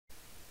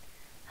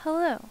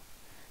Hello!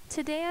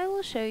 Today I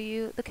will show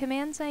you the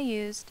commands I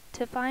used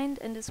to find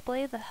and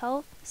display the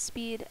health,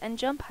 speed, and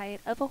jump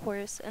height of a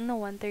horse in the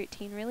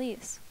 1.13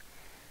 release.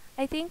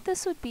 I think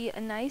this would be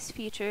a nice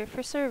feature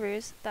for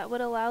servers that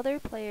would allow their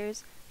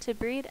players to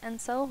breed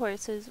and sell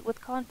horses with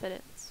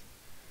confidence.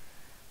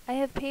 I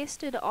have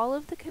pasted all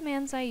of the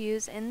commands I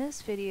use in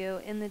this video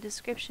in the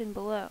description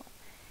below.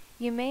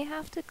 You may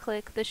have to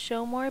click the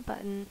Show More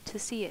button to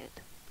see it.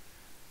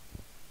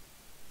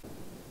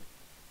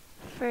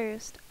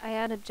 First, I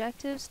add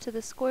objectives to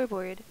the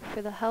scoreboard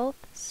for the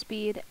health,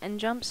 speed,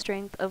 and jump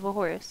strength of a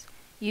horse,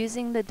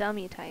 using the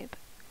dummy type.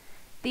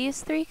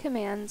 These three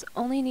commands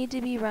only need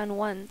to be run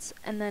once,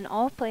 and then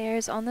all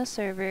players on the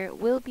server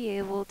will be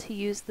able to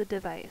use the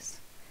device.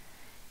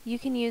 You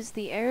can use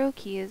the arrow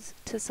keys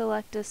to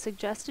select a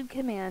suggested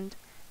command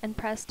and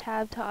press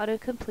Tab to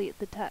autocomplete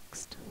the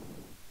text.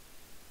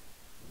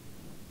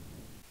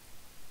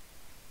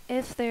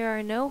 If there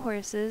are no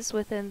horses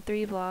within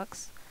 3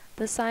 blocks,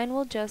 the sign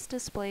will just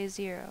display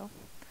 0.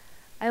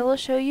 I will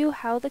show you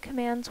how the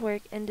commands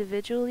work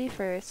individually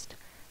first,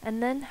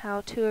 and then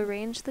how to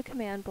arrange the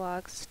command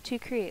blocks to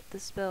create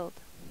this build.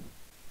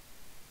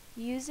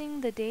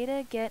 Using the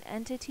data get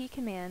entity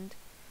command,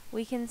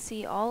 we can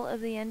see all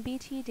of the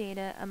NBT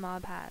data a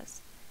mob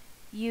has.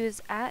 Use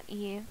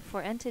 @e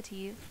for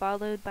entity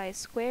followed by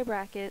square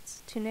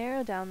brackets to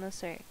narrow down the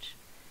search.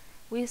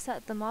 We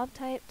set the mob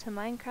type to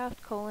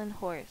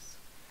Minecraft:horse.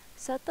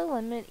 Set the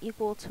limit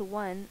equal to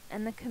 1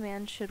 and the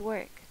command should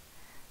work.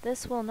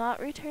 This will not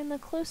return the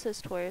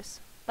closest horse,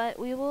 but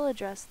we will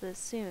address this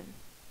soon.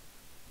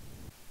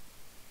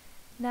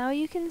 Now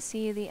you can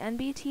see the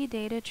NBT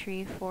data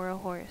tree for a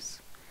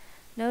horse.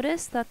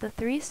 Notice that the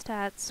 3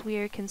 stats we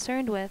are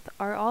concerned with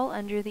are all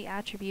under the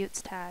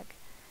attributes tag.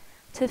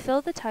 To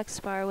fill the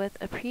text bar with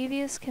a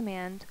previous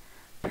command,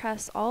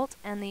 press Alt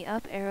and the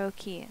up arrow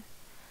key.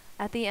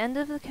 At the end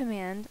of the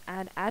command,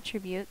 add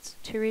attributes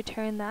to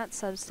return that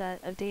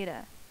subset of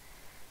data.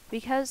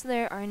 Because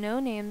there are no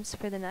names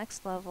for the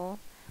next level,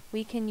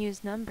 we can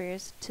use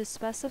numbers to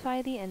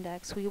specify the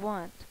index we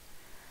want.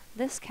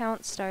 This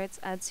count starts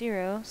at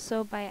 0,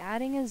 so by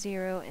adding a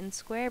 0 in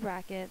square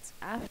brackets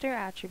after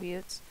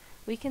attributes,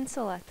 we can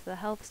select the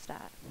health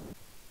stat.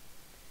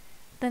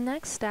 The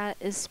next stat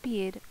is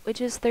speed,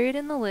 which is 3rd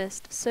in the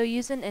list, so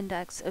use an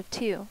index of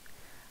 2.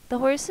 The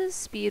horse's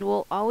speed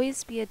will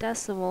always be a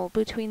decimal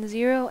between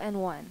 0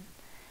 and 1.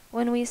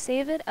 When we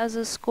save it as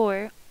a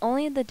score,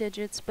 only the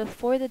digits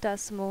before the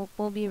decimal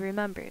will be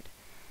remembered.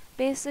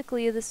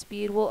 Basically, the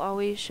speed will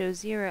always show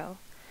 0.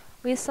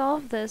 We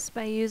solve this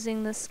by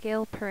using the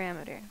scale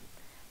parameter.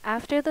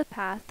 After the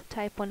path,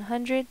 type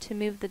 100 to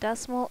move the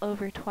decimal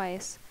over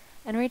twice,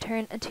 and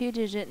return a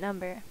 2-digit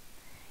number.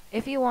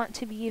 If you want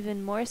to be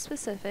even more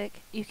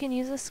specific, you can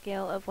use a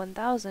scale of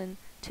 1000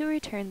 to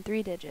return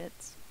 3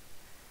 digits.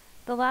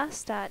 The last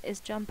stat is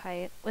jump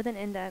height with an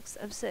index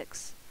of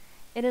 6.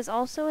 It is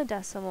also a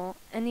decimal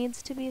and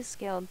needs to be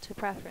scaled to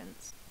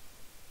preference.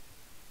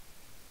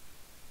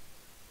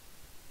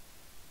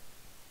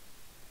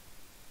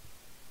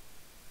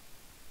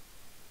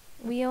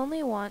 We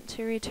only want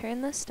to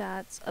return the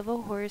stats of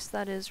a horse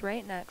that is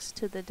right next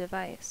to the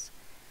device.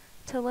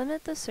 To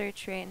limit the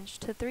search range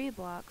to 3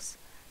 blocks,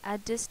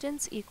 add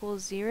distance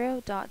equals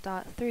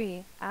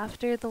 0.3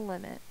 after the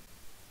limit.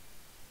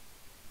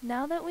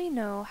 Now that we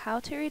know how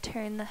to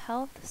return the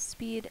health,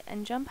 speed,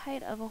 and jump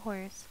height of a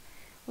horse,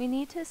 we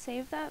need to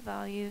save that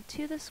value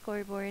to the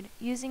scoreboard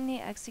using the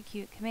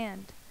execute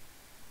command.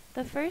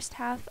 The first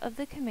half of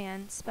the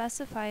command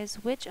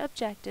specifies which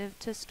objective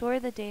to store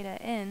the data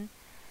in,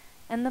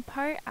 and the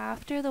part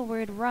after the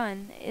word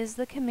run is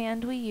the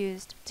command we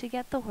used to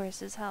get the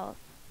horse's health.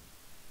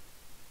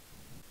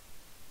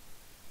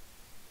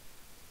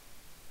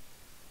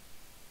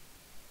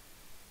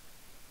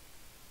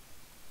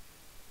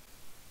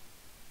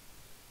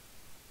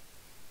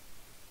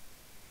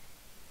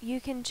 You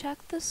can check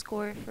the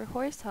score for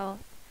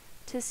HorseHealth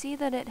to see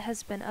that it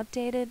has been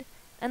updated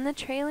and the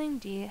trailing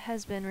D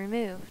has been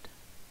removed.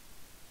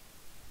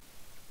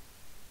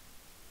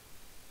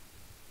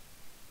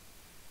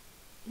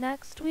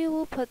 Next, we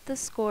will put the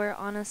score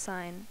on a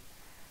sign.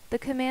 The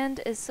command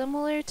is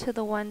similar to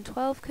the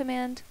 112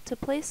 command to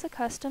place a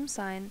custom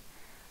sign,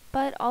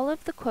 but all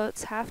of the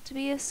quotes have to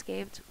be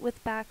escaped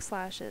with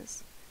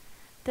backslashes.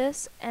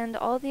 This and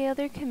all the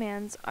other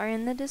commands are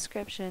in the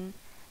description,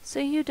 so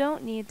you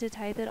don't need to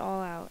type it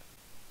all out.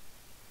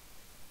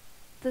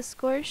 The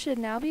score should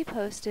now be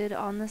posted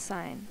on the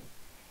sign.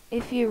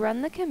 If you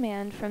run the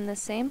command from the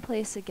same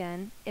place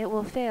again, it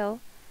will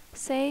fail,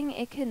 saying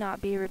it cannot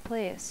be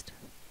replaced.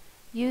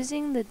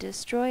 Using the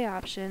destroy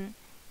option,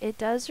 it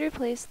does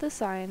replace the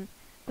sign,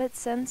 but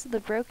sends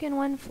the broken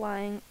one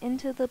flying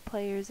into the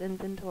player's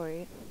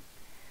inventory.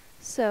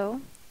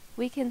 So,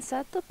 we can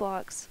set the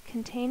blocks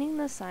containing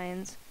the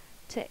signs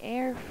to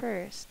air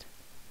first,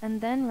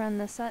 and then run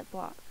the set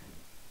block.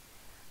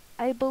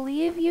 I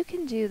believe you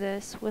can do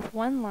this with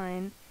one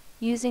line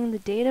using the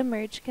data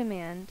merge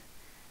command,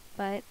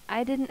 but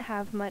I didn't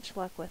have much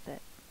luck with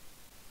it.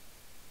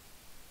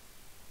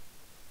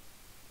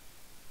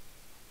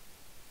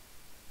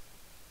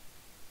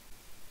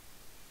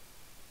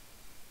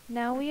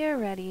 Now we are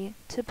ready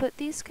to put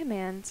these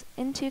commands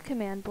into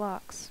command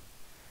blocks.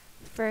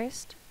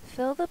 First,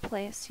 fill the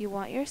place you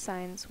want your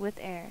signs with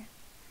air.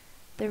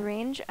 The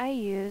range I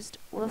used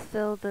will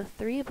fill the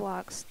 3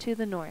 blocks to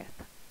the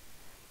north.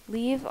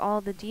 Leave all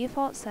the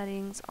default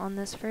settings on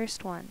this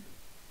first one.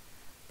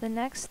 The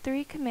next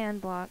 3 command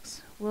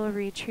blocks will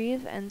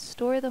retrieve and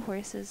store the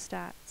horse's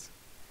stats.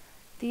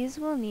 These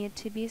will need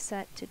to be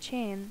set to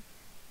chain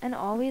and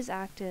always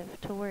active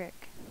to work.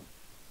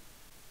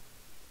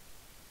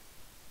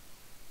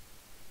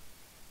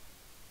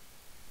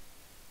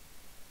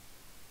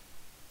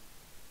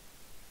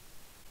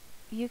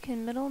 You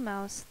can middle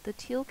mouse the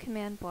teal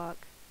command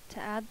block to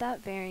add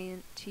that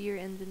variant to your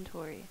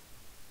inventory.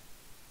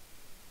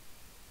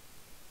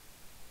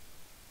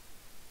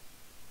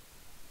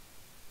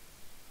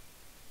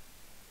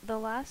 The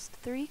last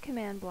 3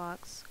 command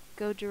blocks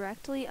go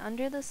directly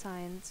under the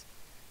signs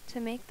to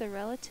make the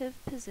relative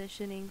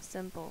positioning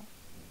simple.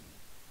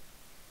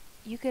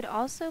 You could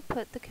also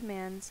put the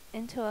commands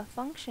into a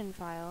function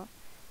file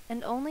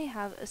and only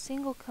have a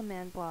single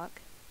command block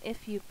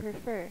if you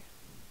prefer.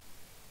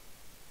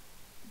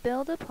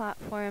 Build a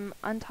platform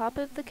on top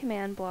of the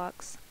command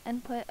blocks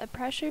and put a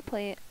pressure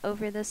plate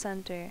over the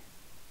center.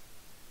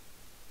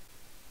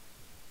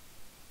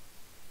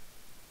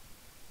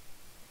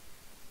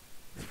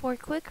 For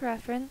quick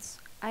reference,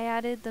 I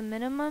added the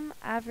minimum,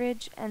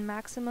 average, and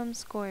maximum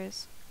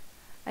scores.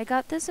 I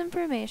got this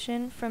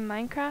information from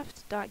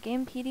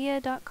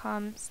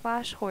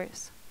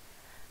minecraft.gamepedia.com/horse.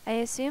 I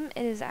assume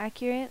it is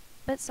accurate,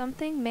 but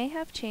something may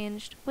have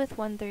changed with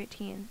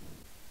 1.13.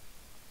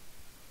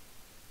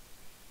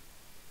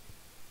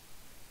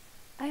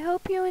 I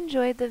hope you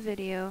enjoyed the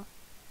video.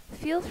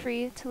 Feel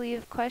free to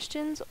leave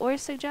questions or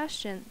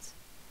suggestions.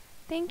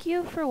 Thank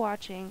you for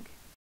watching.